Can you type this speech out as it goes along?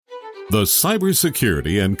the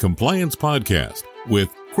Cybersecurity and Compliance Podcast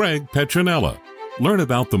with Craig Petronella. Learn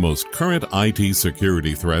about the most current IT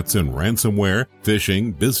security threats in ransomware,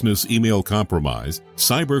 phishing, business email compromise,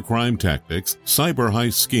 cybercrime tactics, cyber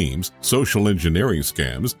heist schemes, social engineering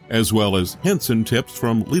scams, as well as hints and tips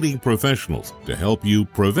from leading professionals to help you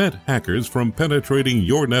prevent hackers from penetrating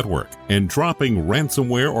your network and dropping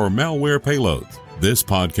ransomware or malware payloads. This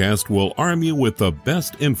podcast will arm you with the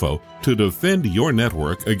best info to defend your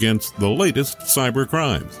network against the latest cyber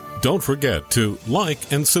crimes. Don't forget to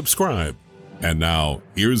like and subscribe. And now,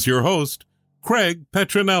 here's your host, Craig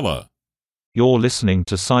Petronella. You're listening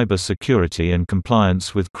to Cybersecurity and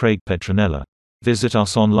Compliance with Craig Petronella. Visit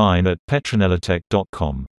us online at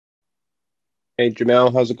petronellatech.com. Hey,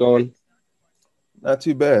 Jamal, how's it going? Not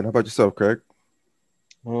too bad. How about yourself, Craig?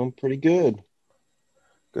 Pretty good.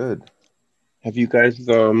 Good. Have you guys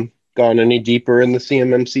gone any deeper in the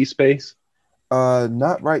CMMC space?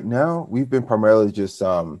 Not right now. We've been primarily just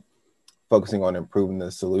focusing on improving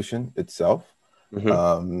the solution itself,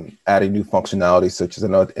 adding new functionality, such as I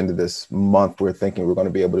know at the end of this month, we're thinking we're going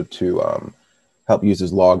to be able to help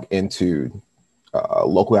users log into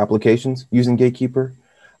local applications using Gatekeeper.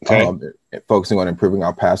 Okay. Focusing on improving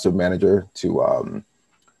our password manager to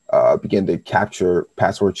begin to capture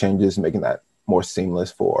password changes, making that more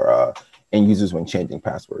seamless for end users when changing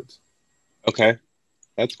passwords. Okay,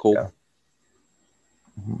 that's cool. Yeah.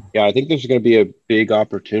 Yeah, I think there's going to be a big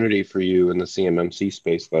opportunity for you in the CMMC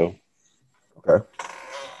space, though. Okay.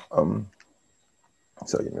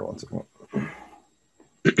 So give me 1 second.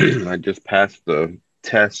 I just passed the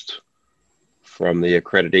test from the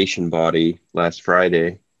accreditation body last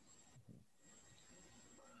Friday.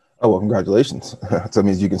 Oh, well, congratulations. So that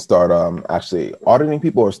means you can start actually auditing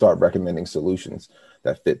people or start recommending solutions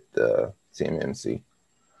that fit the CMMC.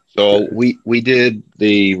 So we did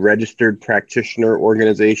the registered practitioner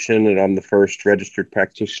organization, and I'm the first registered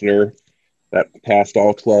practitioner that passed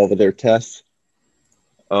all 12 of their tests.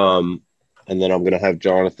 And then I'm going to have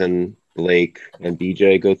Jonathan, Blake, and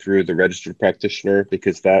BJ go through the registered practitioner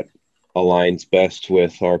because that aligns best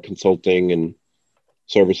with our consulting and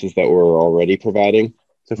services that we're already providing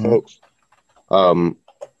to folks.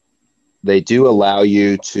 They do allow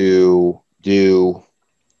you to do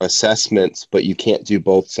assessments, but you can't do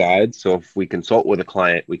both sides. So if we consult with a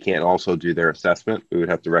client, we can't also do their assessment. We would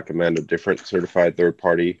have to recommend a different certified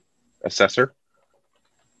third-party assessor.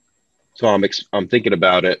 So I'm thinking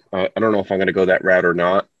about it. I don't know if I'm going to go that route or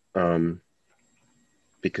not,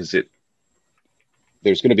 because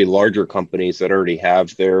there's going to be larger companies that already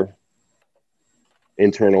have their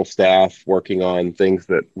internal staff working on things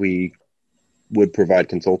that we would provide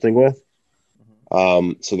consulting with.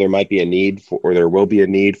 So there might be a need for, or there will be a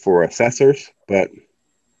need for assessors, but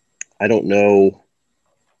I don't know.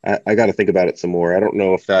 I got to think about it some more. I don't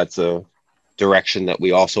know if that's a direction that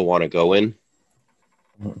we also want to go in.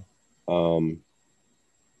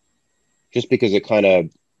 Just because it kind of,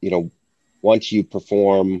 once you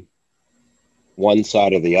perform one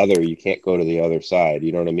side or the other, you can't go to the other side.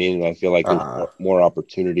 You know what I mean? I feel like there's more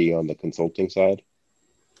opportunity on the consulting side.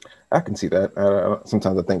 I can see that.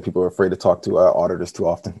 Sometimes I think people are afraid to talk to auditors too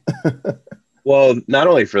often. Well, not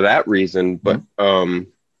only for that reason, but I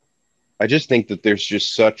just think that there's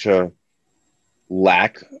just such a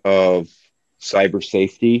lack of cyber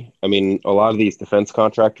safety. I mean, a lot of these defense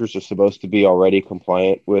contractors are supposed to be already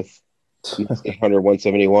compliant with 800,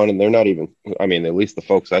 171, and they're not even, I mean, at least the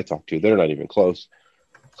folks I talk to, they're not even close.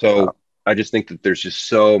 So I just think that there's just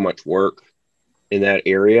so much work in that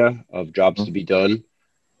area of jobs to be done.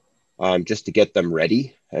 Just to get them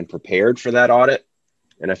ready and prepared for that audit.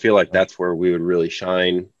 And I feel like that's where we would really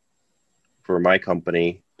shine for my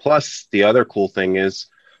company. Plus, the other cool thing is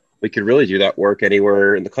we could really do that work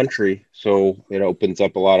anywhere in the country. So it opens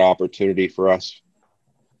up a lot of opportunity for us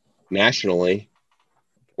nationally.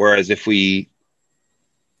 Whereas if we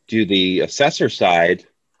do the assessor side,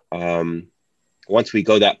 once we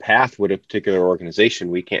go that path with a particular organization,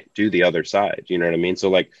 we can't do the other side. You know what I mean? So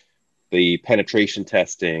like, the penetration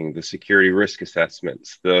testing, the security risk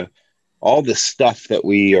assessments, all the stuff that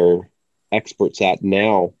we are experts at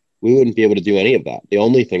now, we wouldn't be able to do any of that. The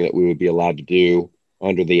only thing that we would be allowed to do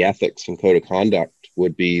under the ethics and code of conduct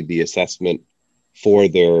would be the assessment for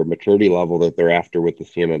their maturity level that they're after with the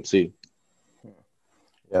CMMC.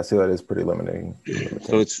 Yeah, so that is pretty limiting.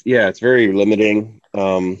 So it's very limiting.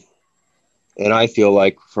 And I feel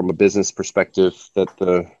like from a business perspective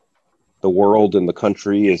that the world and the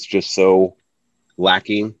country is just so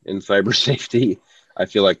lacking in cyber safety. I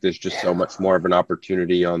feel like there's just so much more of an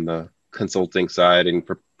opportunity on the consulting side and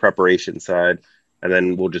preparation side. And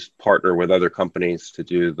then we'll just partner with other companies to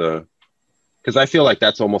do the because I feel like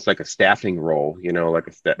that's almost like a staffing role, like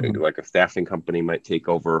Mhm. like a staffing company might take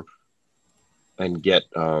over and get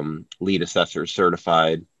lead assessors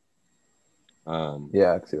certified.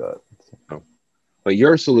 Yeah, I can see that. But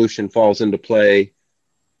your solution falls into play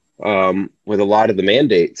with a lot of the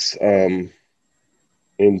mandates in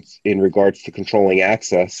regards to controlling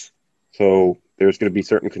access. So there's going to be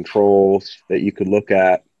certain controls that you could look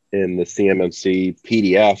at in the CMMC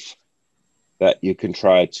PDF that you can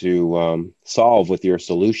try to solve with your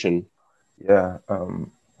solution. Yeah.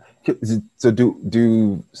 So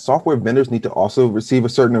do software vendors need to also receive a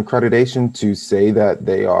certain accreditation to say that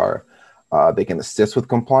they can assist with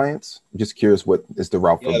compliance? I'm just curious, what is the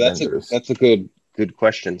route for Yeah, vendors? that's a good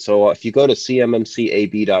question. So if you go to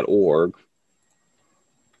cmmcab.org,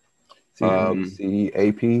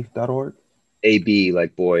 cmcap.org. AB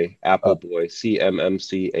like boy, Apple Oh, boy,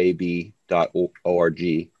 cmmcab.org.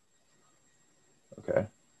 okay.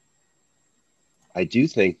 I do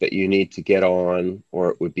think that you need to get on,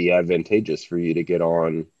 or it would be advantageous for you to get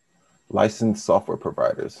on. Licensed software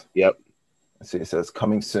providers. Yep. I see it says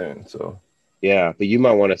coming soon. So Yeah, but you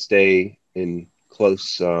might want to stay in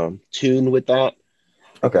close tune with that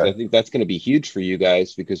because I okay. think that's going to be huge for you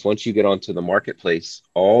guys because once you get onto the marketplace,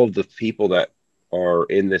 all of the people that are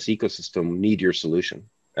in this ecosystem need your solution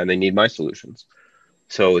and they need my solutions.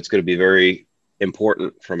 So it's going to be very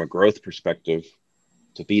important from a growth perspective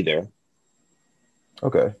to be there.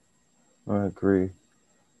 Okay. I agree.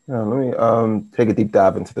 Yeah, let me take a deep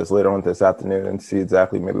dive into this later on this afternoon and see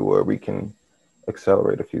exactly maybe where we can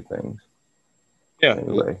accelerate a few things. Yeah,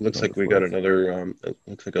 Anyway, looks like we got another. It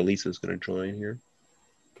looks like Elisa's going to join here.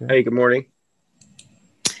 okay. Hey, good morning.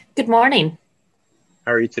 Good morning.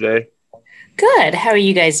 How are you today? Good. How are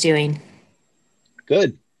you guys doing?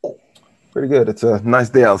 Good. Pretty good. It's a nice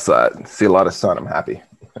day outside. See a lot of sun. I'm happy.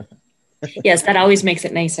 Yes, that always makes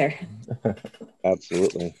it nicer.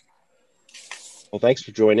 Absolutely. Well, thanks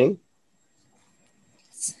for joining.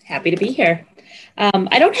 Happy to be here.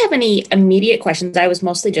 I don't have any immediate questions. I was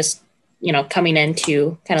mostly just, coming in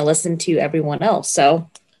to kind of listen to everyone else. So,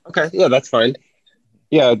 Okay, yeah, that's fine.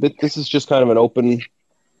 Yeah, this is just kind of an open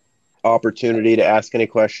opportunity to ask any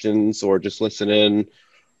questions or just listen in.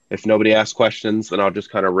 If nobody asks questions, then I'll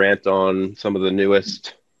just kind of rant on some of the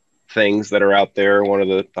newest things that are out there. One of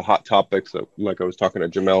the hot topics that, like I was talking to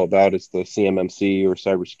Jamel about, is the CMMC or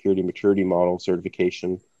Cybersecurity Maturity Model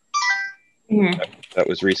certification that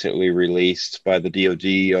was recently released by the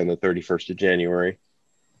DoD on the 31st of January.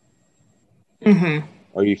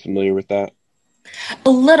 Are you familiar with that? a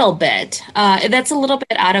little bit. That's a little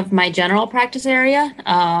bit out of my general practice area,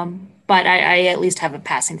 but I at least have a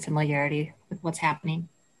passing familiarity with what's happening.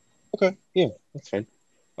 Okay, yeah, that's fine.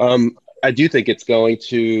 I do think it's going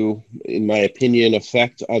to, in my opinion,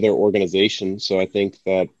 affect other organizations. So I think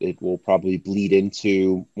that it will probably bleed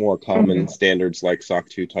into more common standards like SOC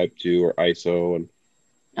 2 Type 2 or ISO. And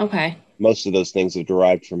Okay. most of those things are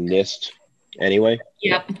derived from NIST anyway.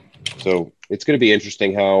 Yep. So it's going to be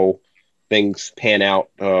interesting how things pan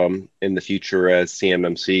out in the future as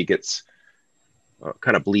CMMC gets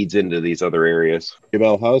kind of bleeds into these other areas.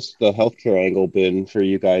 Jamel, how's the healthcare angle been for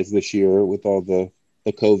you guys this year with all the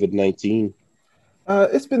COVID-19?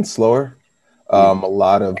 It's been slower. A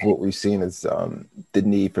lot of what we've seen is the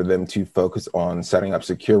need for them to focus on setting up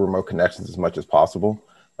secure remote connections as much as possible.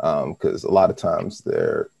 Because a lot of times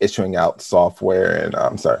they're issuing out software and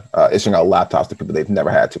issuing out laptops to people they've never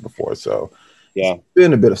had to before. So Yeah, it's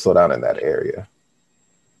been a bit of slowdown in that area.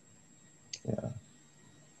 Yeah.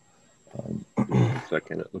 one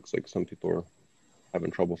second. It looks like some people are having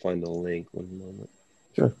trouble finding the link. 1 moment.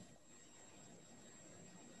 Sure.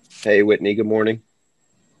 Hey, Whitney, good morning.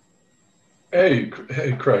 Hey,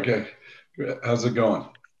 Craig. Hey, how's it going?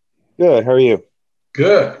 Good. How are you?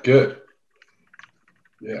 Good.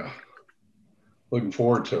 Yeah. Looking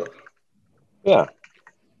forward to it. Yeah.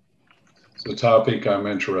 It's a topic I'm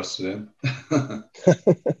interested in.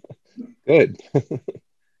 Good.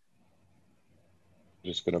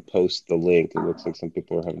 Just going to post the link. It looks like some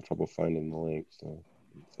people are having trouble finding the link. So,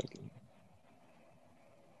 1 second.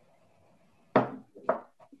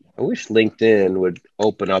 I wish LinkedIn would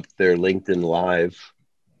open up their LinkedIn Live.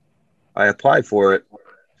 I applied for it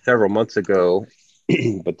several months ago,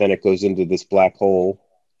 but then it goes into this black hole,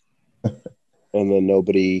 and then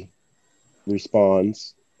nobody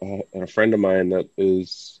responds. And a friend of mine that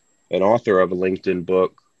is an author of a LinkedIn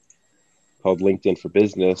book called LinkedIn for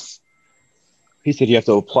Business, he said you have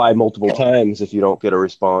to apply multiple times if you don't get a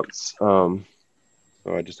response. So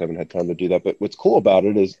I just haven't had time to do that. But what's cool about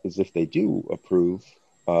it is if they do approve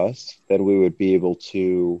us, then we would be able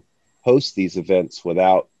to host these events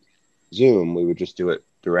without Zoom. We would just do it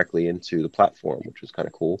directly into the platform, which is kind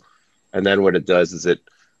of cool. And then what it does is it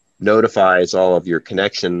notifies all of your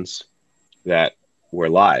connections that were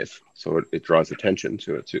live. So it draws attention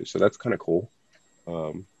to it too. So that's kind of cool. I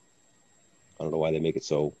don't know why they make it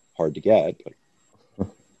so hard to get, but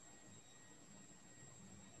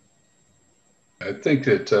I think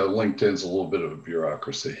that LinkedIn's a little bit of a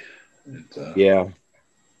bureaucracy. Yeah, I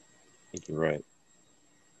think you're right.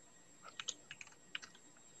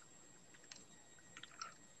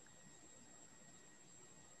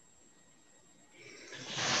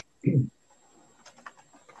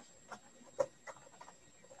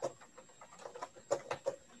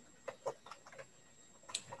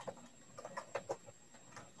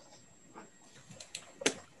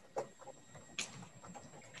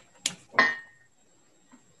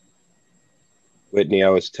 Whitney, I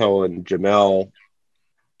was telling Jamel,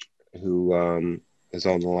 who is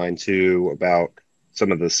on the line too, about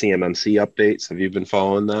some of the CMMC updates. Have you been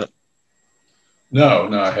following that?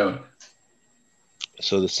 No, I haven't.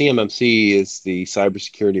 So the CMMC is the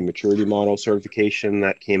Cybersecurity Maturity Model certification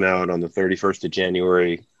that came out on the 31st of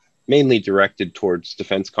January, mainly directed towards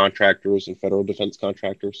defense contractors and federal defense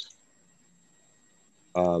contractors.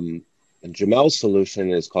 And Jamel's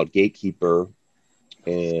solution is called Gatekeeper,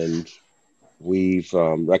 and we've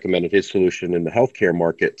recommended his solution in the healthcare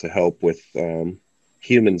market to help with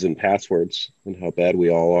humans and passwords and how bad we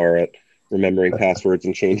all are at remembering passwords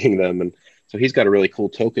and changing them. And so he's got a really cool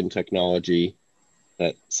token technology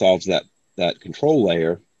that solves that control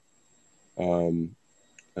layer. And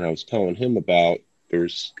I was telling him about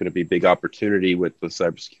there's going to be big opportunity with the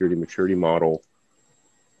cybersecurity maturity model,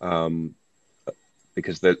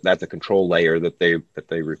 because that's a control layer that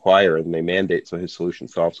they require and they mandate. So his solution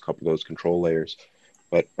solves a couple of those control layers.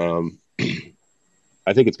 But I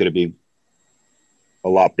think it's going to be a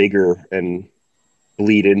lot bigger and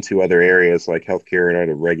bleed into other areas like healthcare and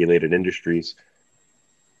other regulated industries,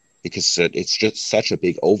 because it's just such a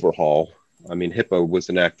big overhaul. I mean, HIPAA was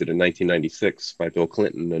enacted in 1996 by Bill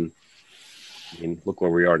Clinton, and I mean, look where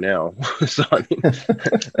we are now. So I mean,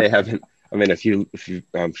 they haven't. I mean, if you,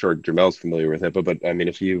 I'm sure Jamel's familiar with HIPAA, but I mean,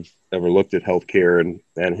 if you've ever looked at healthcare and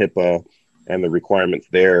HIPAA and the requirements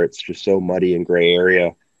there, it's just so muddy and gray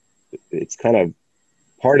area. It's kind of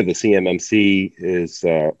part of the CMMC is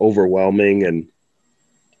overwhelming, and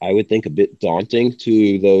I would think a bit daunting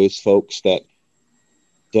to those folks that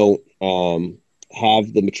don't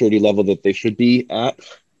have the maturity level that they should be at.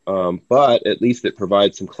 But at least it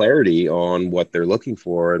provides some clarity on what they're looking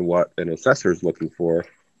for and what an assessor is looking for.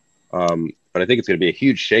 But I think it's going to be a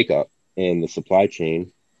huge shakeup in the supply chain.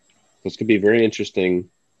 So it's going to be very interesting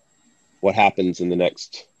what happens in the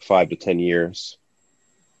next 5 to 10 years.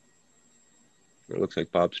 It looks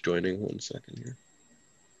like Bob's joining. 1 second here.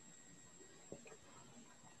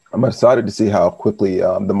 I'm excited to see how quickly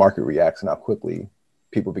the market reacts and how quickly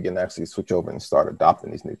people begin to actually switch over and start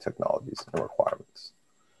adopting these new technologies and requirements.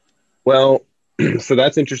 Well, so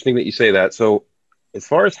that's interesting that you say that. So as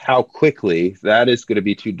far as how quickly, that is going to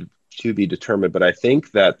be to be determined. But I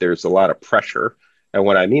think that there's a lot of pressure. And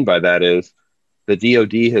what I mean by that is the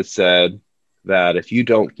DoD has said that if you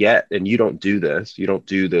don't get, and you don't do this, you don't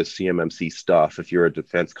do the CMMC stuff, if you're a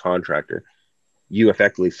defense contractor, you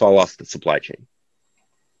effectively fall off the supply chain.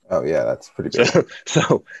 Oh yeah, that's pretty big.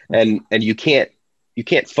 So and you can't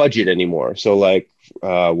fudge it anymore. So like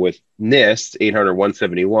with NIST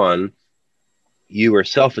 800-171, you are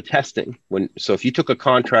self-attesting. So if you took a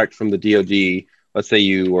contract from the DoD, let's say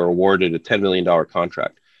you were awarded a $10 million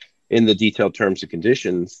contract, in the detailed terms and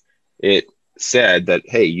conditions, it said that,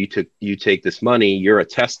 hey, you take this money, you're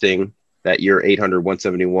attesting that you're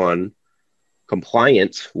 800-171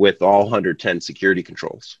 compliant with all 110 security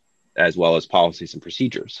controls, as well as policies and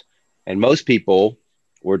procedures. And most people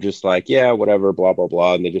were just like, yeah, whatever, blah, blah,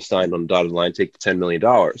 blah. And they just signed on the dotted line, take the $10 million,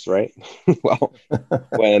 right? Well,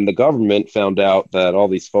 when the government found out that all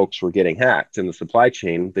these folks were getting hacked in the supply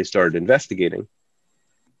chain, they started investigating.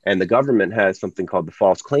 And the government has something called the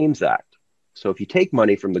False Claims Act. So if you take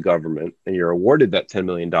money from the government and you're awarded that $10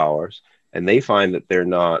 million and they find that they're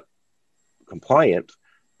not compliant,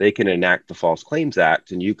 they can enact the False Claims Act,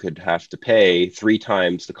 and you could have to pay 3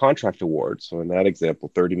 times the contract award. So in that example,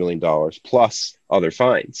 $30 million plus other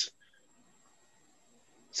fines.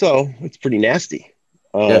 So it's pretty nasty.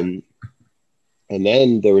 And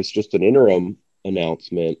then there was just an interim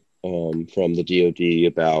announcement from the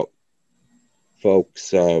DoD about folks,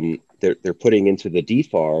 they're putting into the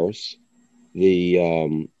DFARS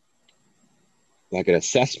the like an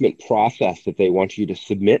assessment process that they want you to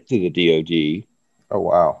submit to the DoD. Oh,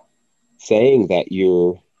 wow. Saying that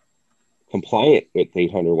you're compliant with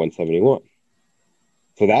 800-171.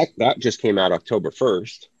 So that just came out October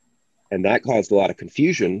 1st, and that caused a lot of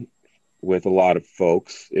confusion with a lot of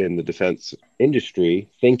folks in the defense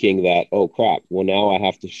industry, thinking that, oh crap, well now I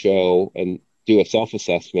have to show and do a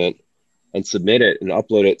self-assessment and submit it and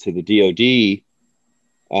upload it to the DoD,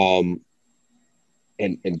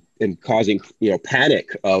 and causing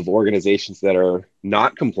panic of organizations that are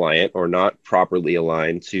not compliant or not properly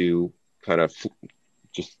aligned to kind of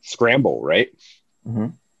just scramble, right? Mm-hmm.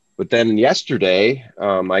 But then yesterday,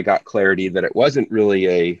 I got clarity that it wasn't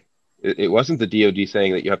really it wasn't the DoD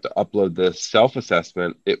saying that you have to upload the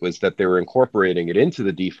self-assessment. It was that they were incorporating it into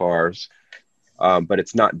the DFARS, but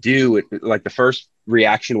it's not due. Like the first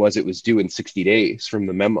reaction was it was due in 60 days from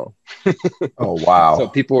the memo. Oh, wow. So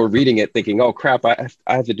people were reading it thinking, oh crap, I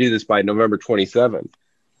have to do this by November 27th.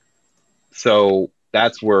 So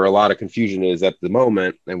that's where a lot of confusion is at the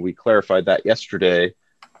moment. And we clarified that yesterday.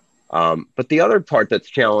 But the other part that's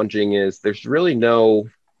challenging is there's really no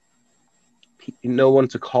one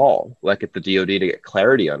to call, like at the DoD, to get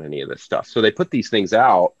clarity on any of this stuff. So they put these things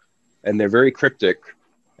out and they're very cryptic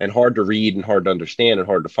and hard to read and hard to understand and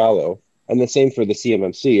hard to follow. And the same for the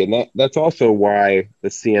CMMC. And that's also why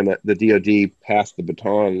the DoD passed the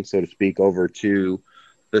baton, so to speak, over to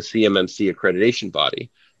the CMMC accreditation body,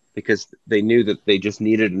 because they knew that they just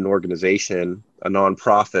needed an organization, a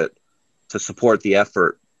nonprofit, to support the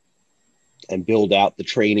effort and build out the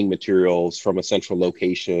training materials from a central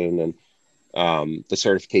location and the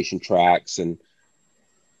certification tracks and,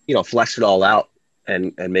 flesh it all out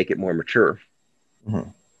and make it more mature. Mm-hmm.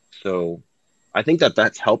 So I think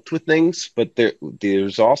that's helped with things, but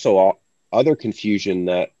there's also other confusion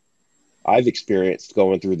that I've experienced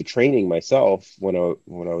going through the training myself. When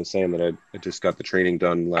I was saying that I just got the training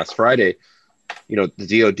done last Friday, the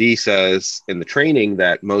DoD says in the training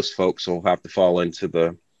that most folks will have to fall into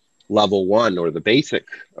the level 1 or the basic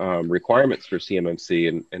requirements for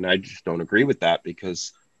CMMC. And I just don't agree with that,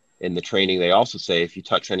 because in the training, they also say if you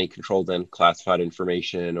touch any controlled and classified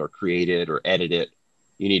information or create it or edit it,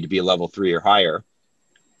 you need to be a level 3 or higher.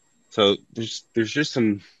 So there's just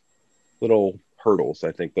some little hurdles,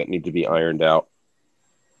 I think, that need to be ironed out.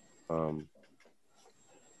 So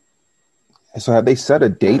have they set a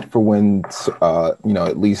date for when,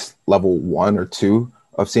 at least level 1 or 2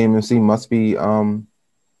 of CMMC must be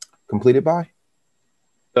completed by?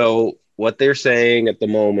 So what they're saying at the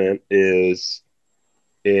moment is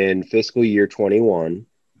in fiscal year 21,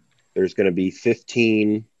 there's going to be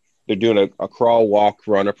 15. They're doing a crawl, walk,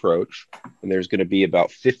 run approach, and there's going to be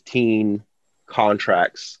about 15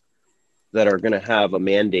 contracts that are going to have a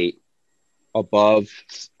mandate above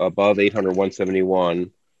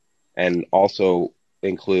 800-171, and also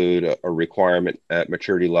include a requirement at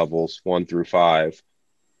maturity levels 1 through 5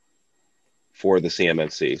 for the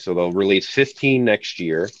CMMC. So they'll release 15 next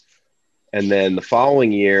year, and then the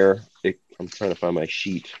following year, I'm trying to find my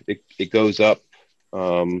sheet. It goes up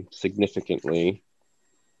significantly.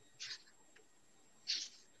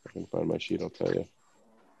 I can find my sheet, I'll tell you.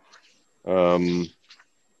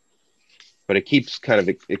 But it keeps kind of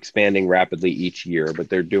expanding rapidly each year, but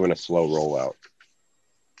they're doing a slow rollout.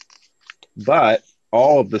 But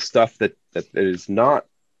all of the stuff that is not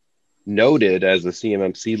noted as a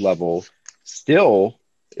CMMC level still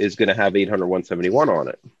is going to have 800-171 on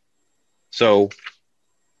it. So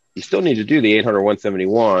you still need to do the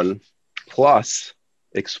 800-171 plus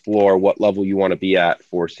explore what level you want to be at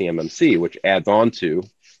for CMMC, which adds on to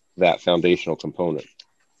that foundational component.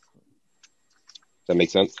 Does that make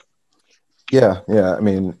sense? Yeah. I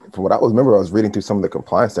mean, from what I remember, I was reading through some of the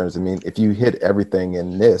compliance standards. I mean, if you hit everything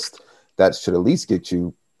in NIST, that should at least get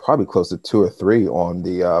you probably close to 2 or 3 on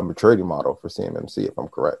the maturity model for CMMC, if I'm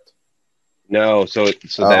correct. No, so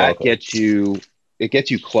that gets you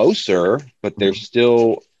closer, but there's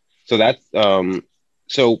still, so that's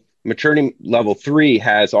so maturity level 3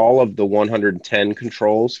 has all of the 110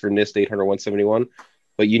 controls for NIST 800-171,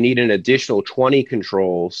 but you need an additional 20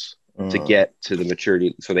 controls to get to the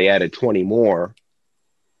maturity. So they added 20 more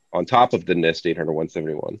on top of the NIST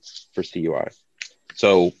 800-171 for CUI.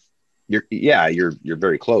 So you're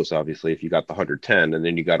very close, obviously, if you got the 110 and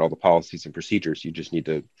then you got all the policies and procedures. You just need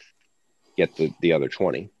to get the other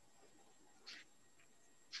 20.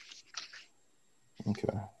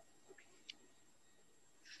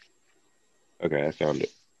 Okay, I found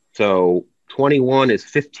it. So 21 is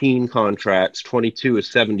 15 contracts, 22 is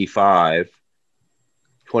 75,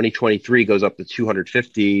 2023 goes up to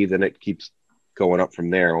 250, then it keeps going up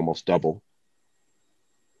from there, almost double.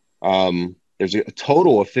 There's a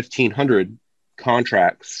total of 1,500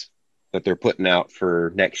 contracts that they're putting out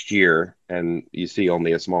for next year, and you see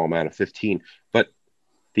only a small amount of 15. But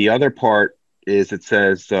the other part is it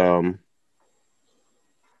says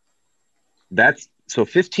That's so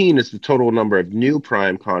 15 is the total number of new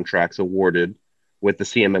prime contracts awarded with the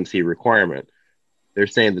CMMC requirement. They're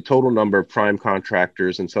saying the total number of prime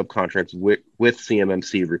contractors and subcontracts with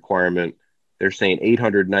CMMC requirement, they're saying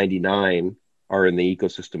 899 are in the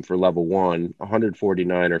ecosystem for level 1,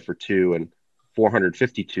 149 are for 2, and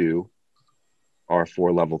 452 are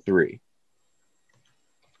for level 3.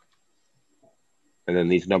 And then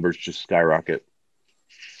these numbers just skyrocket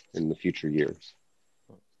in the future years.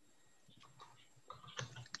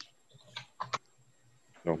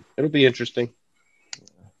 So it'll be interesting.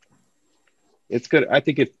 It's good. I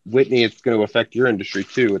think Whitney, it's going to affect your industry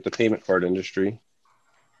too, with the payment card industry.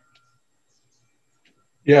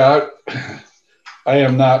 Yeah, I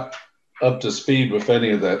am not up to speed with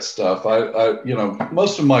any of that stuff.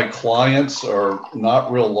 Most of my clients are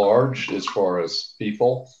not real large as far as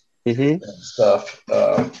people and stuff.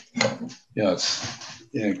 And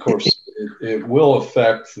of course, it will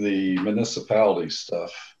affect the municipality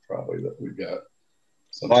stuff probably that we've got.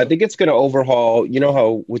 Well, I think it's going to overhaul. You know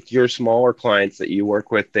how with your smaller clients that you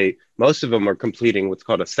work with, most of them are completing what's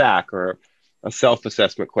called a SAQ, or a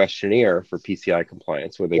self-assessment questionnaire for PCI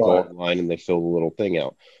compliance, where they go online and they fill the little thing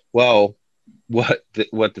out. Well, what the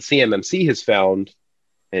CMMC has found,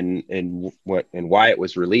 and why it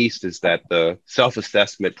was released, is that the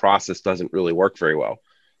self-assessment process doesn't really work very well.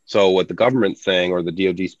 So what the government's saying, or the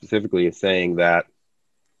DoD specifically, is saying that,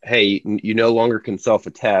 hey, you no longer can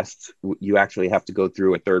self-attest. You actually have to go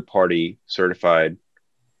through a third-party certified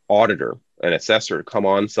auditor, an assessor, to come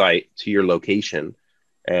on site to your location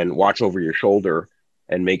and watch over your shoulder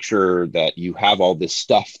and make sure that you have all this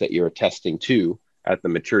stuff that you're attesting to at the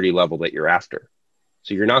maturity level that you're after.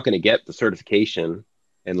 So you're not going to get the certification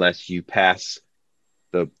unless you pass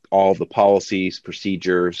all the policies,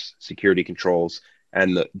 procedures, security controls,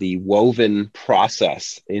 and the woven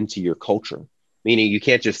process into your culture. Meaning you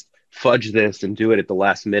can't just fudge this and do it at the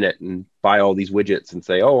last minute and buy all these widgets and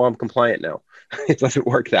say, oh, I'm compliant now. It doesn't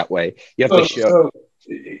work that way. You have to show. So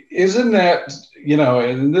isn't that,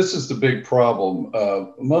 and this is the big problem.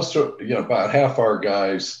 About half our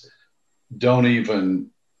guys don't even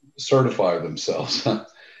certify themselves, and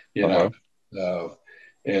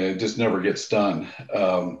it just never gets done.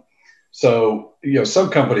 So some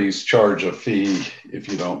companies charge a fee if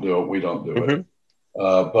you don't do it. We don't do it.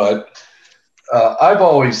 But I've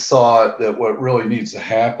always thought that what really needs to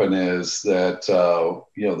happen is that, the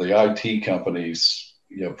IT companies,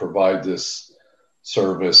 provide this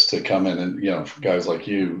service to come in and, for guys like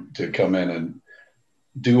you to come in and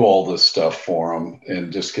do all this stuff for them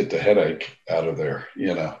and just get the headache out of there,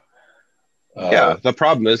 Yeah, the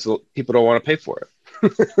problem is people don't want to pay for it.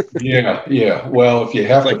 Yeah. Well, if you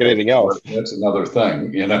have like anything else, that's another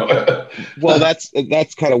thing, Well,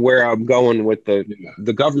 that's kind of where I'm going with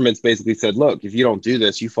the government's basically said, look, if you don't do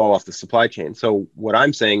this, you fall off the supply chain. So what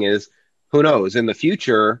I'm saying is, who knows? In the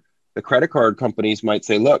future, the credit card companies might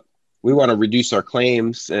say, look, we want to reduce our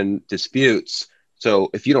claims and disputes. So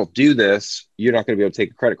if you don't do this, you're not going to be able to take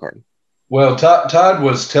a credit card. Well, Todd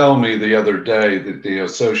was telling me the other day that the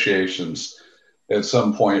associations at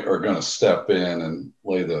some point are going to step in and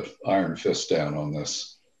lay the iron fist down on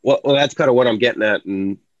this. Well, that's kind of what I'm getting at,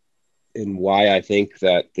 and why I think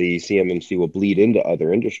that the CMMC will bleed into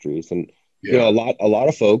other industries. And a lot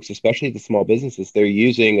of folks, especially the small businesses, they're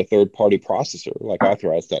using a third-party processor like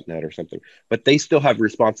Authorize.net or something, but they still have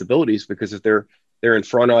responsibilities, because if they're in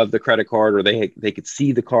front of the credit card, or they could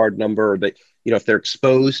see the card number, or if they're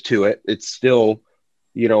exposed to it, it's still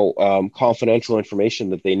confidential information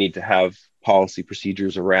that they need to have policy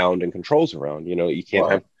procedures around and controls around. You can't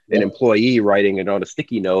have an employee writing it on a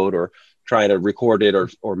sticky note or trying to record it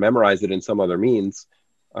or memorize it in some other means.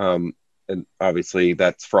 And obviously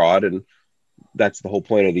that's fraud, and that's the whole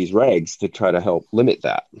point of these regs, to try to help limit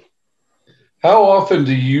that. How often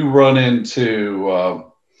do you run into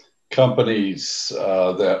companies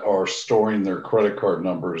that are storing their credit card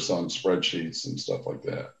numbers on spreadsheets and stuff like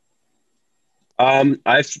that?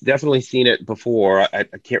 I've definitely seen it before. I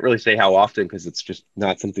can't really say how often, because it's just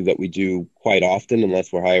not something that we do quite often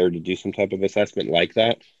unless we're hired to do some type of assessment like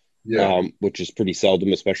that, which is pretty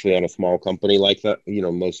seldom, especially on a small company like that.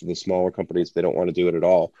 Most of the smaller companies, they don't want to do it at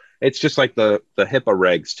all. It's just like the HIPAA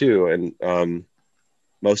regs too. And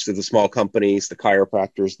most of the small companies, the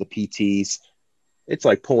chiropractors, the PTs, it's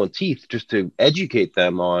like pulling teeth just to educate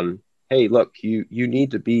them on, hey, look, you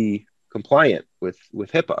need to be compliant with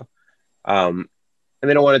HIPAA. And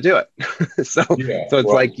they don't want to do it. So it's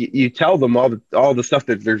like you tell them all the stuff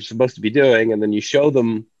that they're supposed to be doing, and then you show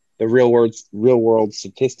them the real world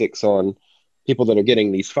statistics on people that are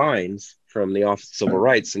getting these fines from the Office of Civil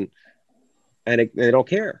Rights, and they don't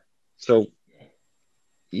care. So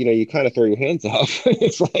you kind of throw your hands up.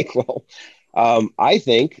 It's like, well, I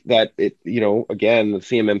think that again, the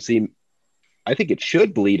CMMC, I think it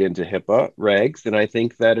should bleed into HIPAA regs. And I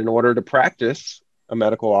think that in order to practice a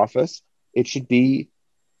medical office, you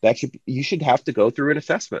should have to go through an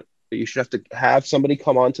assessment. You should have to have somebody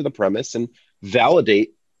come onto the premise and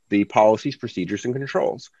validate the policies, procedures, and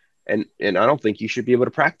controls. And I don't think you should be able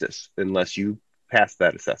to practice unless you pass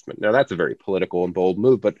that assessment. Now, that's a very political and bold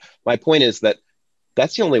move, but my point is that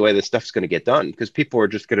that's the only way this stuff's going to get done, because people are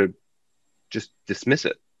just going to just dismiss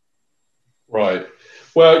it. Right.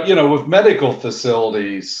 Well, with medical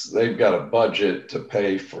facilities, they've got a budget to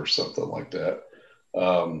pay for something like that.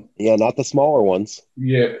 Yeah, not the smaller ones.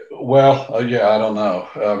 Yeah. Well, yeah, I don't know.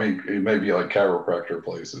 I mean, it may be like chiropractor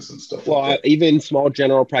places and stuff. Well, like that. Even small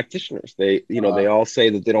general practitioners, they all say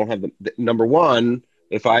that they don't have number one,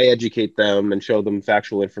 if I educate them and show them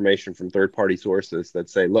factual information from third-party sources that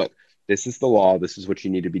say, look, this is the law, this is what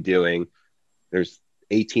you need to be doing. There's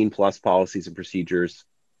 18 plus policies and procedures.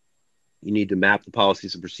 You need to map the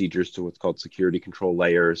policies and procedures to what's called security control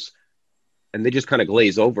layers. And they just kind of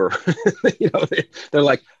glaze over. They're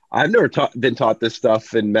like, I've never been taught this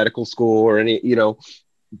stuff in medical school or any.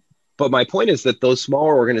 But my point is that those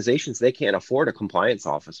smaller organizations, they can't afford a compliance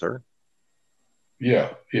officer. Yeah.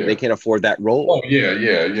 They can't afford that role. Oh, yeah.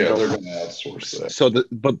 They're going to outsource that. So,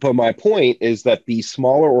 but my point is that these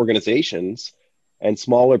smaller organizations and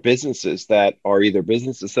smaller businesses that are either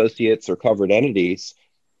business associates or covered entities,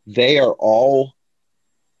 they are all,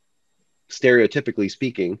 stereotypically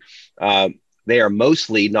speaking, they are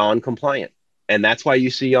mostly non-compliant. And that's why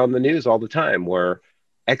you see on the news all the time where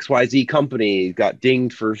XYZ company got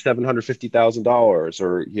dinged for $750,000,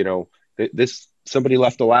 or, somebody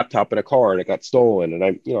left a laptop in a car and it got stolen. And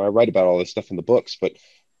I write about all this stuff in the books, but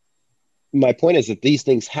my point is that these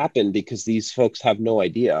things happen because these folks have no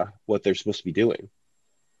idea what they're supposed to be doing.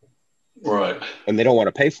 Right. And they don't want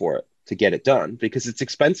to pay for it to get it done because it's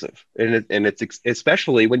expensive. And it's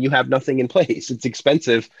especially when you have nothing in place, it's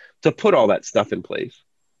expensive to put all that stuff in place.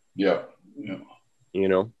 Yeah.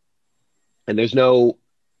 And there's no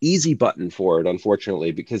easy button for it,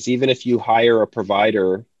 unfortunately, because even if you hire a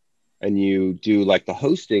provider and you do like the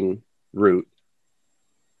hosting route,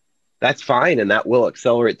 that's fine. And that will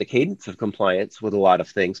accelerate the cadence of compliance with a lot of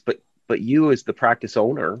things. But you as the practice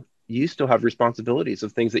owner, you still have responsibilities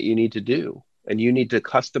of things that you need to do. And you need to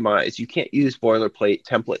customize. You can't use boilerplate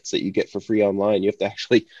templates that you get for free online. You have to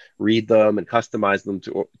actually read them and customize them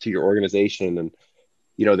to your organization. And,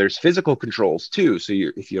 there's physical controls too. So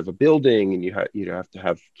if you have a building and you have to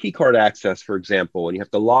have key card access, for example, and you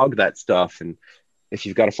have to log that stuff. And if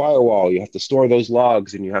you've got a firewall, you have to store those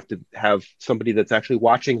logs, and you have to have somebody that's actually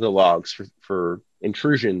watching the logs for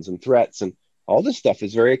intrusions and threats. And all this stuff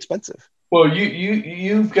is very expensive. Well,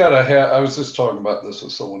 you've got to have, I was just talking about this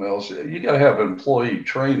with someone else. You got to have employee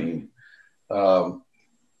training.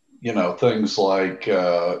 Things like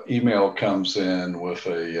email comes in with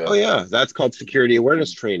a. Oh yeah, that's called security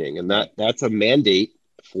awareness training, and that's a mandate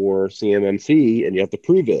for CMMC, and you have to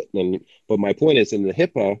prove it. But my point is, in the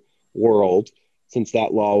HIPAA world, since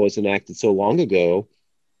that law was enacted so long ago,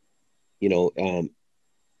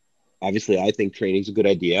 obviously, I think training is a good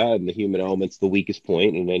idea, and the human element's the weakest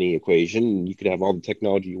point in any equation. You could have all the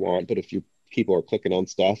technology you want, but if people are clicking on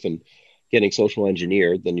stuff and getting social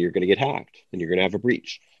engineered, then you're going to get hacked and you're going to have a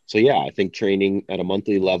breach. So yeah, I think training at a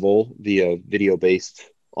monthly level via video-based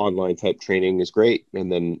online type training is great.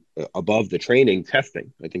 And then above the training,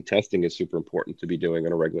 testing. I think testing is super important to be doing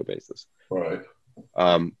on a regular basis. Right.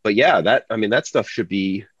 But yeah, that stuff should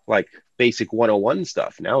be like basic 101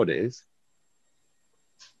 stuff nowadays.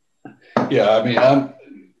 Yeah,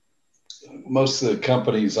 most of the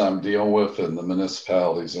companies I'm dealing with and the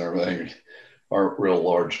municipalities and everything aren't real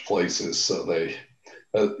large places, so they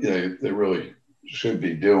really should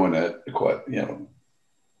be doing it. Quite,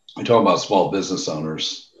 I'm talking about small business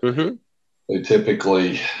owners. Mm-hmm. They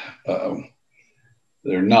typically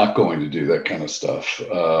they're not going to do that kind of stuff.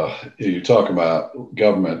 You talk about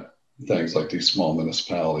government things like these small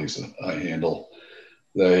municipalities that I handle.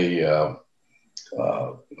 They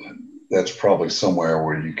that's probably somewhere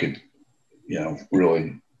where you could,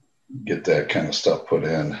 really get that kind of stuff put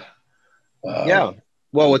in. Yeah.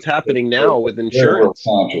 Well, what's happening now with insurance?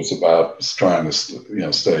 They're conscious about trying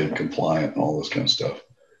to, stay compliant and all this kind of stuff.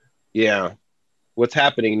 Yeah. What's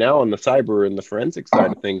happening now on the cyber and the forensic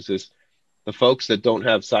side of things is the folks that don't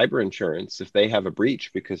have cyber insurance, if they have a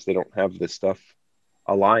breach because they don't have this stuff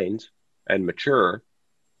aligned and mature,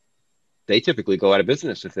 they typically go out of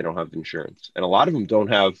business if they don't have insurance. And a lot of them don't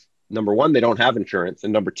have, number one, they don't have insurance.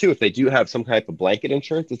 And number two, if they do have some type of blanket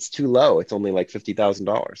insurance, it's too low. It's only like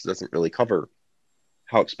 $50,000. It doesn't really cover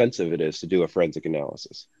how expensive it is to do a forensic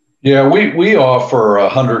analysis. Yeah, we offer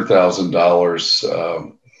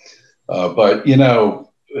 $100,000, but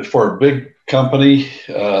for a big company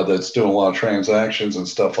that's doing a lot of transactions and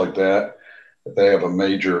stuff like that, if they have a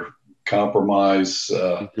major compromise,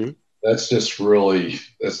 that's just really,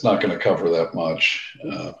 that's not going to cover that much.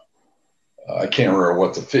 I can't remember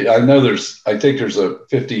what the fee. I think there's a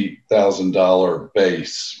 $50,000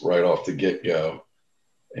 base right off the get go,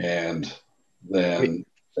 and then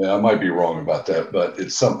I might be wrong about that, but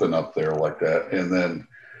it's something up there like that. And then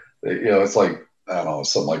it's like, I don't know,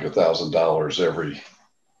 something like $1,000 every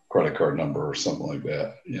credit card number or something like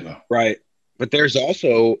that. Right. But there's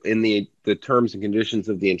also in the terms and conditions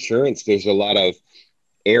of the insurance, there's a lot of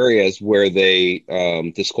areas where they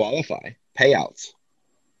disqualify payouts.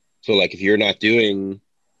 So like if you're not doing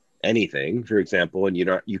anything, for example, and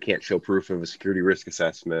you can't show proof of a security risk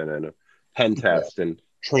assessment and a pen test and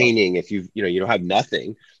training, if you don't have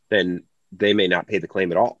nothing, then they may not pay the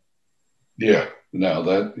claim at all. Yeah,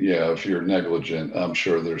 no, if you're negligent, I'm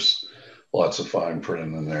sure there's lots of fine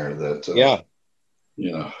print in there that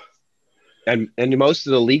and most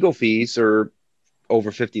of the legal fees are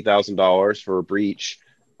over $50,000 for a breach,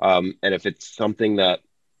 and if it's something that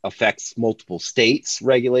affects multiple states'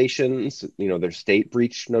 regulations, there's state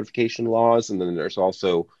breach notification laws, and then there's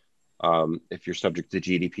also if you're subject to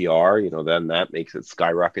GDPR, then that makes it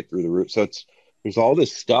skyrocket through the roof. So there's all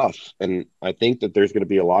this stuff, and I think that there's going to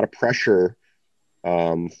be a lot of pressure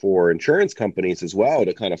for insurance companies as well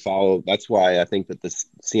to kind of follow. That's why I think that this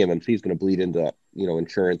CMMC is going to bleed into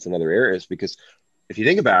insurance and other areas, because if you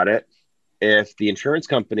think about it, if the insurance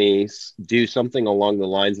companies do something along the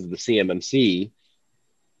lines of the CMMC,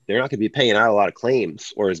 they're not going to be paying out a lot of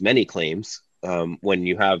claims or as many claims when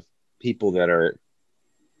you have people that are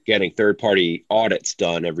getting third-party audits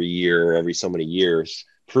done every year, every so many years,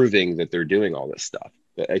 proving that they're doing all this stuff.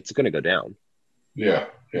 It's going to go down. Yeah.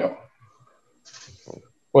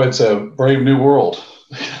 Well, it's a brave new world.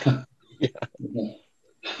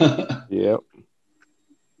 Yeah.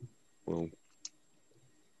 Well,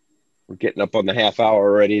 we're getting up on the half hour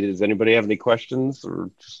already. Does anybody have any questions or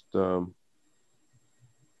just no?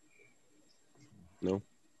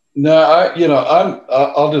 No,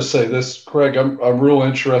 I'll just say this, Craig. I'm real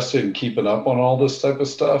interested in keeping up on all this type of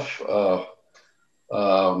stuff.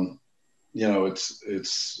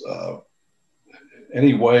 It's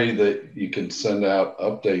any way that you can send out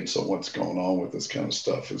updates on what's going on with this kind of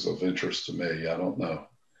stuff is of interest to me. I don't know.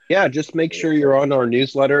 Yeah, just make sure you're on our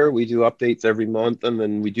newsletter. We do updates every month, and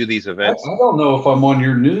then we do these events. I don't know if I'm on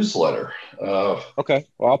your newsletter. Okay,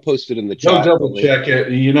 well, I'll post it in the chat. Go double check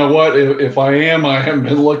it. You know what? If I am, I haven't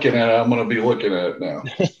been looking at it. I'm going to be looking at it now.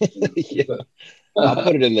 Yeah. I'll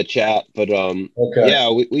put it in the chat. But okay.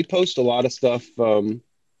 Yeah, we post a lot of stuff on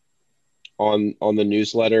the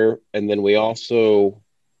newsletter, and then we also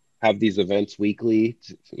have these events weekly,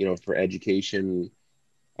 for education.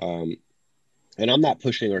 And I'm not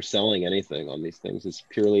pushing or selling anything on these things. It's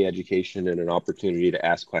purely education and an opportunity to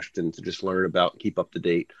ask questions, to just learn about, keep up to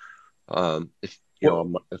date. If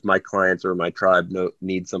my clients or my tribe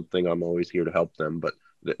need something, I'm always here to help them. But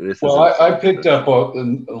this. Well, I picked up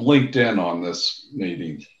on LinkedIn on this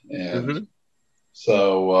meeting, and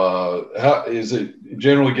so how is it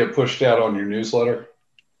generally get pushed out on your newsletter?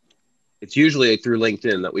 It's usually through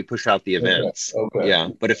LinkedIn that we push out the events. Okay. Yeah,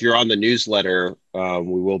 but if you're on the newsletter,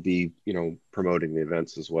 we will be, promoting the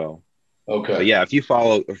events as well. Okay. But yeah, if you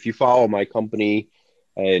follow my company,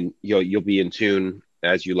 and you'll be in tune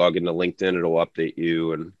as you log into LinkedIn. It'll update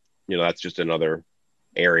you, and that's just another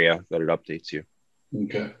area that it updates you.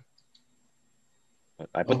 Okay.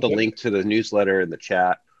 I put the link to the newsletter in the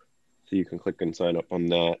chat, so you can click and sign up on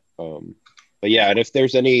that. But yeah, and if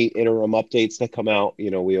there's any interim updates that come out,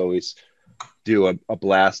 we always do a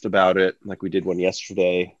blast about it, like we did one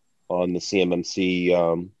yesterday on the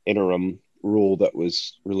CMMC interim rule that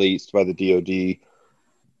was released by the DoD.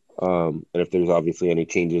 And if there's obviously any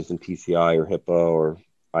changes in PCI or HIPAA or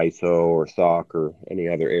ISO or SOC or any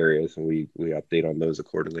other areas, and we update on those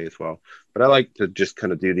accordingly as well. But I like to just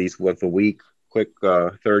kind of do these once a week, quick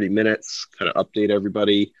 30 minutes, kind of update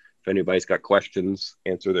everybody. If anybody's got questions,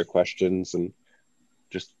 answer their questions, and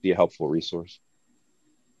just be a helpful resource.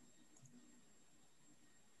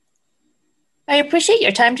 I appreciate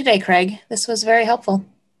your time today, Craig. This was very helpful.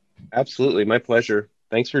 Absolutely. My pleasure.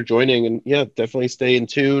 Thanks for joining. And yeah, definitely stay in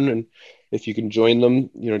tune. And if you can join them,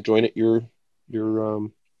 join at your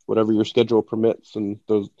whatever your schedule permits. And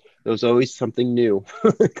there's always something new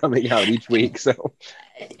coming out each week. So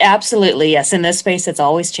absolutely. Yes. In this space, it's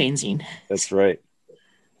always changing. That's right.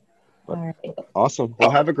 All right. Awesome.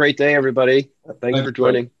 Well, have a great day, everybody. Thanks for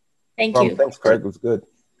joining. Thank you. Thanks, Craig. It was good.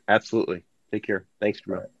 Absolutely. Take care. Thanks,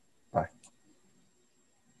 Jamil. Bye.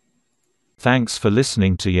 Thanks for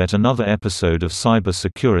listening to yet another episode of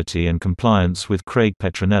Cybersecurity and Compliance with Craig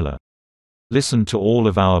Petronella. Listen to all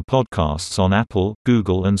of our podcasts on Apple,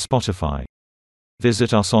 Google, and Spotify.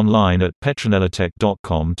 Visit us online at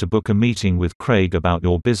petronelatech.com to book a meeting with Craig about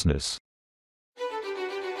your business.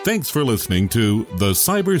 Thanks for listening to the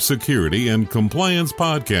Cybersecurity and Compliance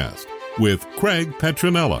Podcast with Craig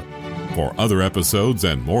Petronella. For other episodes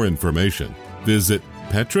and more information, visit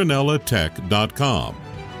petronelatech.com.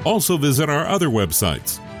 Also visit our other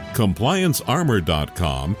websites,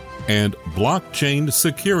 compliancearmor.com and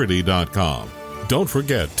blockchainsecurity.com. Don't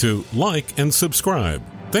forget to like and subscribe.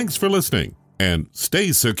 Thanks for listening, and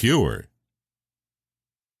stay secure.